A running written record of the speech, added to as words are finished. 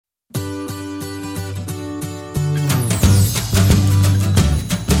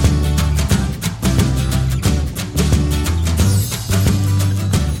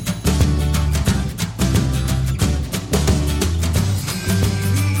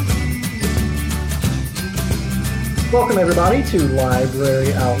Welcome, everybody, to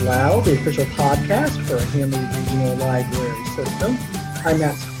Library Out Loud, the official podcast for Hanley Regional Library System. I'm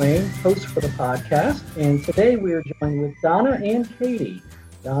Matt Swain, host for the podcast, and today we are joined with Donna and Katie.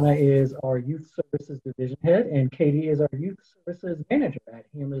 Donna is our Youth Services Division Head, and Katie is our Youth Services Manager at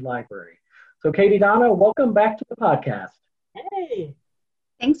Hanley Library. So, Katie, Donna, welcome back to the podcast. Hey.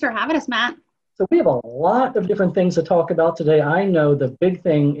 Thanks for having us, Matt. So we have a lot of different things to talk about today. I know the big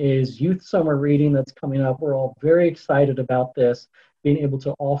thing is youth summer reading that's coming up. We're all very excited about this, being able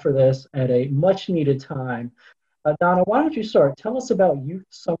to offer this at a much needed time. Donna, why don't you start? Tell us about youth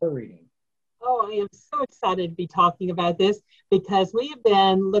summer reading. Oh, I am so excited to be talking about this because we have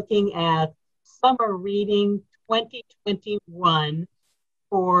been looking at summer reading 2021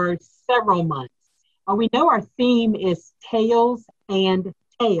 for several months. We know our theme is Tales and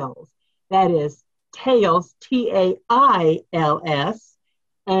Tales. That is Tales, T-A-I-L-S,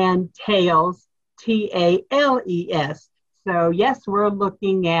 and Tales, T-A-L-E-S. So yes, we're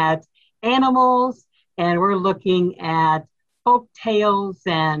looking at animals, and we're looking at folk tales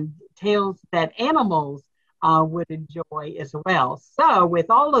and tales that animals would enjoy as well. So with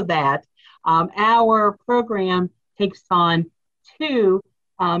all of that, our program takes on two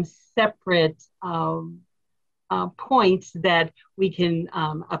separate points that we can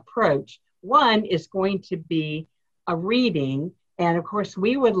approach. One is going to be a reading, and of course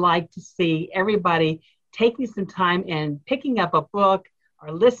we would like to see everybody taking some time and picking up a book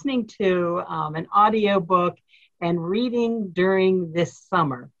or listening to an audio book and reading during this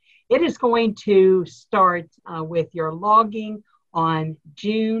summer. It is going to start with your logging on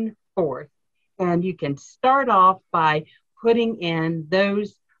June 4th, and you can start off by putting in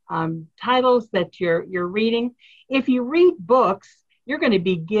those titles that you're reading. If you read books, you're going to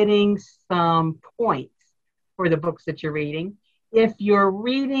be getting some points for the books that you're reading. If you're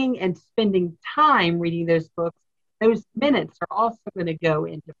reading and spending time reading those books, those minutes are also going to go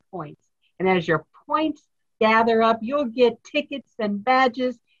into points. And as your points gather up, you'll get tickets and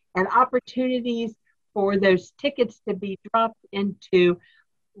badges and opportunities for those tickets to be dropped into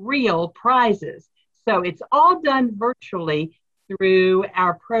real prizes. So it's all done virtually through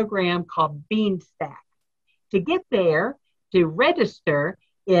our program called Beanstack. To get there, to register,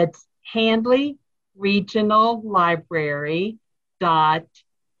 it's Handley Regional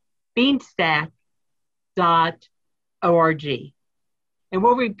Library.beanstack.org. And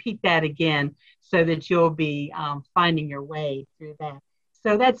we'll repeat that again so that you'll be finding your way through that.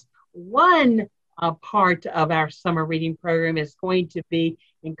 So that's one part of our summer reading program is going to be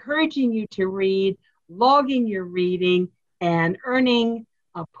encouraging you to read, logging your reading, and earning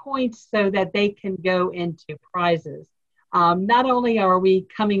points so that they can go into prizes. Not only are we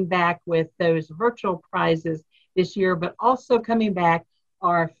coming back with those virtual prizes this year, but also coming back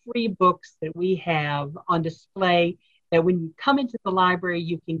are free books that we have on display that when you come into the library,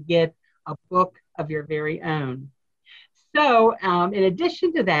 you can get a book of your very own. So in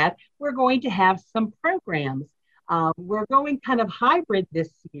addition to that, we're going to have some programs. We're going kind of hybrid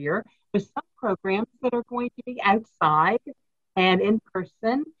this year with some programs that are going to be outside and in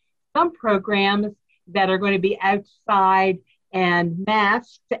person, some programs that are going to be outside and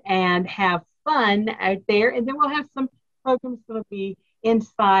masked and have fun out there. And then we'll have some programs that will be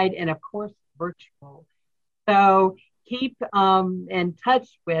inside and, of course, virtual. So keep in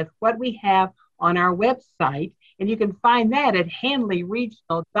touch with what we have on our website. And you can find that at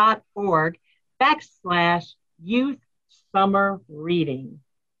hanleyregional.org/youth summer reading.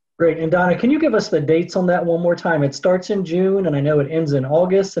 Great. And Donna, can you give us the dates on that one more time? It starts in June, and I know it ends in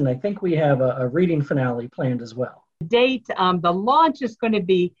August, and I think we have a reading finale planned as well. The date, the launch is going to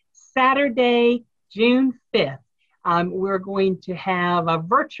be Saturday, June 5th. We're going to have a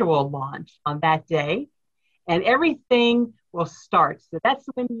virtual launch on that day, and everything will start. So that's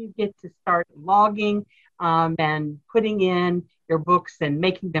when you get to start logging and putting in your books and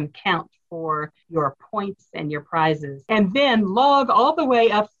making them count for your points and your prizes. And then log all the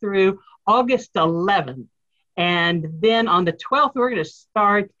way up through August 11th. And then on the 12th, we're going to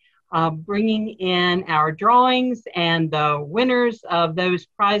start bringing in our drawings, and the winners of those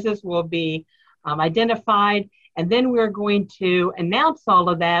prizes will be identified. And then we're going to announce all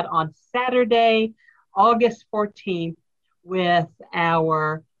of that on Saturday, August 14th, with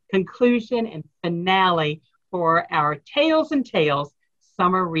our conclusion and finale for our Tales and Tales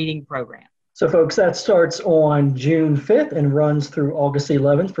summer reading program. So folks, that starts on June 5th and runs through August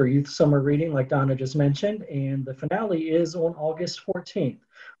 11th for youth summer reading, like Donna just mentioned, and the finale is on August 14th.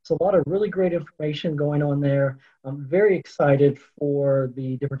 So a lot of really great information going on there. I'm very excited for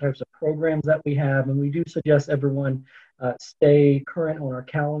the different types of programs that we have, and we do suggest everyone stay current on our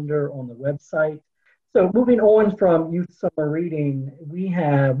calendar on the website So moving on from Youth Summer Reading, we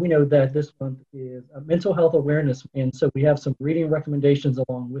know that this month is a Mental Health Awareness, and so we have some reading recommendations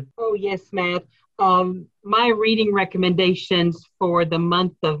along with. Oh, yes, Matt. My reading recommendations for the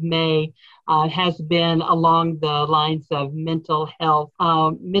month of May has been along the lines of mental health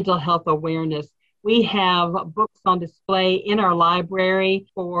awareness. We have books on display in our library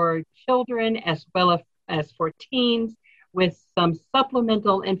for children as well as for teens, with some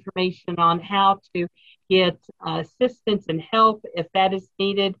supplemental information on how to get assistance and help if that is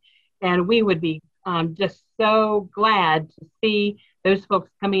needed. And we would be just so glad to see those folks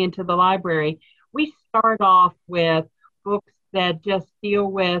coming into the library. We start off with books that just deal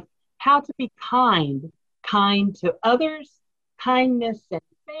with how to be kind to others, kindness in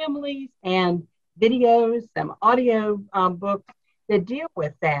families, and videos, some audio books that deal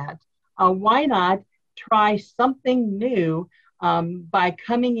with that. Why not try something new by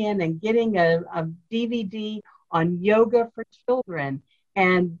coming in and getting a DVD on yoga for children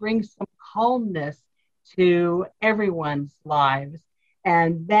and bring some calmness to everyone's lives.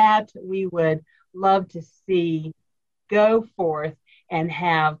 And that we would love to see go forth and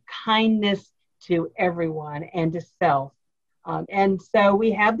have kindness to everyone and to self. And so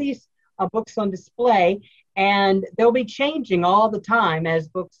we have these books on display, and they'll be changing all the time. As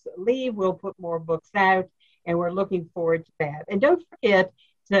books leave, we'll put more books out, and we're looking forward to that. And don't forget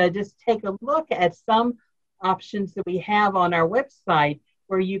to just take a look at some options that we have on our website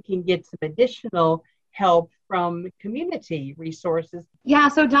where you can get some additional help from community resources. Yeah,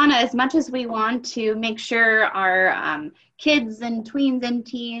 so Donna, as much as we want to make sure our kids and tweens and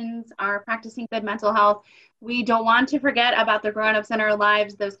teens are practicing good mental health, we don't want to forget about the grown-ups in our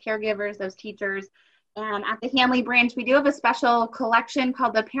lives, those caregivers, those teachers. And at the Hanley branch, we do have a special collection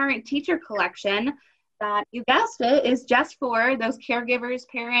called the Parent Teacher Collection that, you guessed it, is just for those caregivers,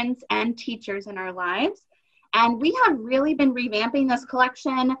 parents, and teachers in our lives. And we have really been revamping this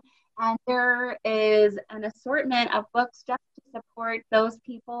collection, and there is an assortment of books just to support those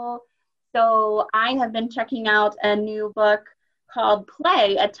people. So I have been checking out a new book called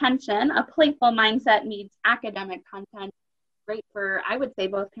Play Attention, A Playful Mindset Meets Academic Content. Great for, I would say,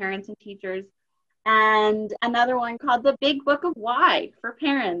 both parents and teachers. And another one called The Big Book of Why for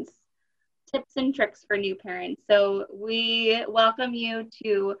parents, tips and tricks for new parents. So we welcome you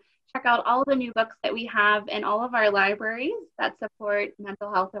to check out all the new books that we have in all of our libraries that support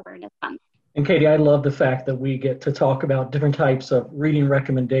Mental Health Awareness Month. And Katie, I love the fact that we get to talk about different types of reading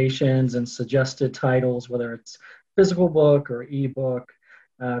recommendations and suggested titles, whether it's physical book or ebook,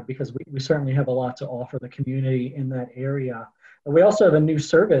 because we certainly have a lot to offer the community in that area. We also have a new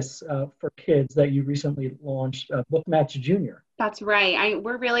service for kids that you recently launched, Book Match Junior. That's right.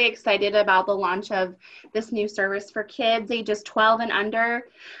 We're really excited about the launch of this new service for kids ages 12 and under.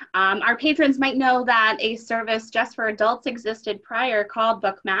 Our patrons might know that a service just for adults existed prior called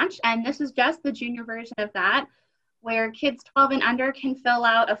Book Match, and this is just the junior version of that, where kids 12 and under can fill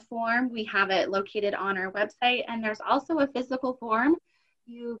out a form. We have it located on our website, and there's also a physical form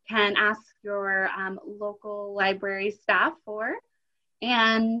you can ask your local library staff for,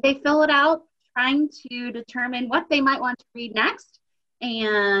 and they fill it out trying to determine what they might want to read next.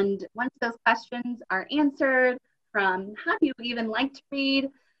 And once those questions are answered, from how do you even like to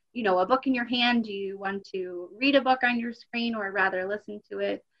read, a book in your hand, do you want to read a book on your screen or rather listen to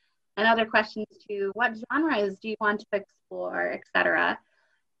it, and other questions to what genres do you want to explore, etc.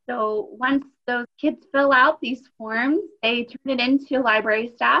 So once those kids fill out these forms, they turn it into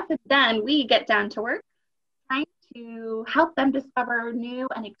library staff, and then we get down to work trying to help them discover new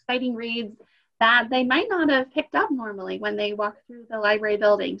and exciting reads that they might not have picked up normally when they walk through the library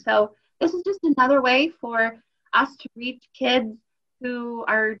building. So this is just another way for us to reach kids who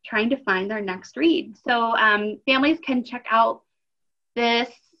are trying to find their next read. So families can check out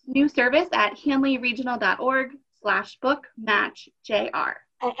this new service at hanleyregional.org/bookmatchjr.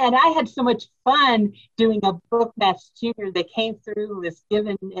 And I had so much fun doing a Book Match Junior that came through, was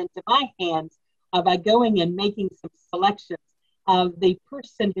given into my hands by going and making some selections. The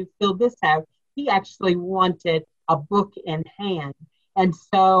person who filled this out, he actually wanted a book in hand. And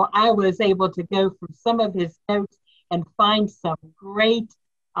so I was able to go from some of his notes and find some great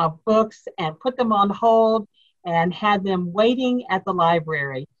books and put them on hold and had them waiting at the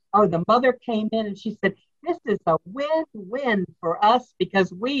library. Oh, the mother came in and she said, "This is a win-win for us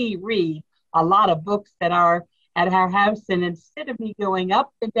because we read a lot of books at our house, and instead of me going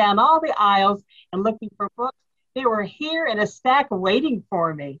up and down all the aisles and looking for books, they were here in a stack waiting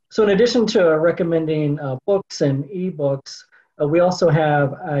for me." So in addition to recommending books and ebooks, We also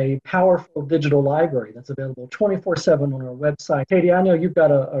have a powerful digital library that's available 24/7 on our website. Katie, I know you've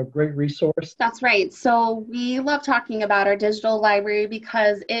got a great resource. That's right. So we love talking about our digital library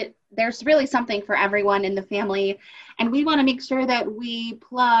because there's really something for everyone in the family. And we want to make sure that we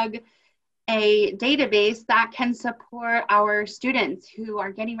plug a database that can support our students who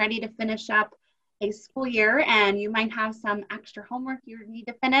are getting ready to finish up a school year, and you might have some extra homework you need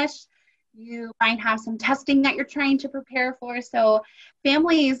to finish. You might have some testing that you're trying to prepare for. So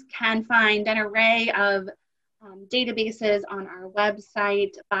families can find an array of databases on our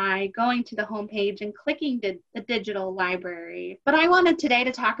website by going to the homepage and clicking the digital library. But I wanted today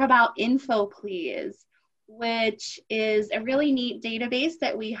to talk about InfoPlease, which is a really neat database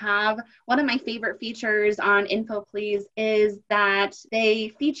that we have. One of my favorite features on InfoPlease is that they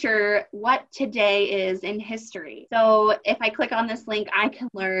feature what today is in history. So if I click on this link, I can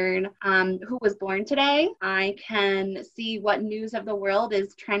learn who was born today. I can see what news of the world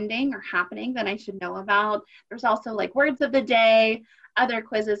is trending or happening that I should know about. There's also like words of the day, other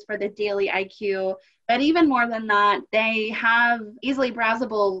quizzes for the daily IQ. But even more than that, they have easily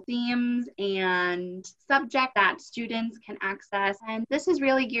browsable themes and subject that students can access. And this is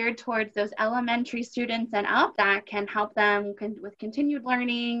really geared towards those elementary students and up that can help them with continued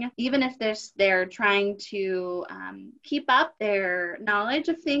learning, even if they're trying to keep up their knowledge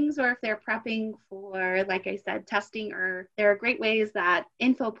of things, or if they're prepping for, like I said, testing. Or there are great ways that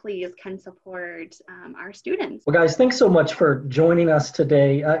InfoPlease can support our students. Well, guys, thanks so much for joining us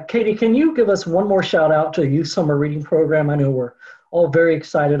today. Katie, can you give us one more shout out to the Youth Summer Reading Program? I know we're all very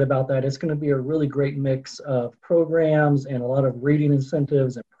excited about that. It's going to be a really great mix of programs and a lot of reading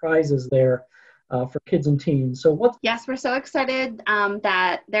incentives and prizes there for kids and teens. Yes, we're so excited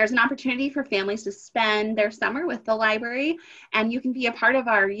that there's an opportunity for families to spend their summer with the library, and you can be a part of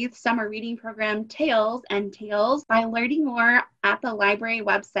our Youth Summer Reading Program, Tales and Tales, by learning more at the library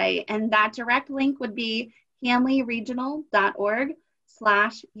website. And that direct link would be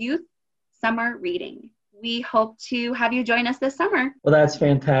hanleyregional.org/youth summer reading. We hope to have you join us this summer. Well, that's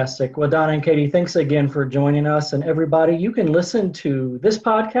fantastic. Well, Donna and Katie, thanks again for joining us. And everybody, you can listen to this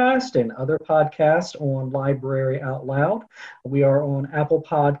podcast and other podcasts on Library Out Loud. We are on Apple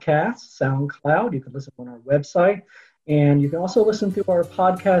Podcasts, SoundCloud. You can listen on our website. And you can also listen through our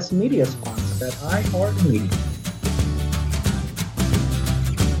podcast media sponsor at iHeartMedia.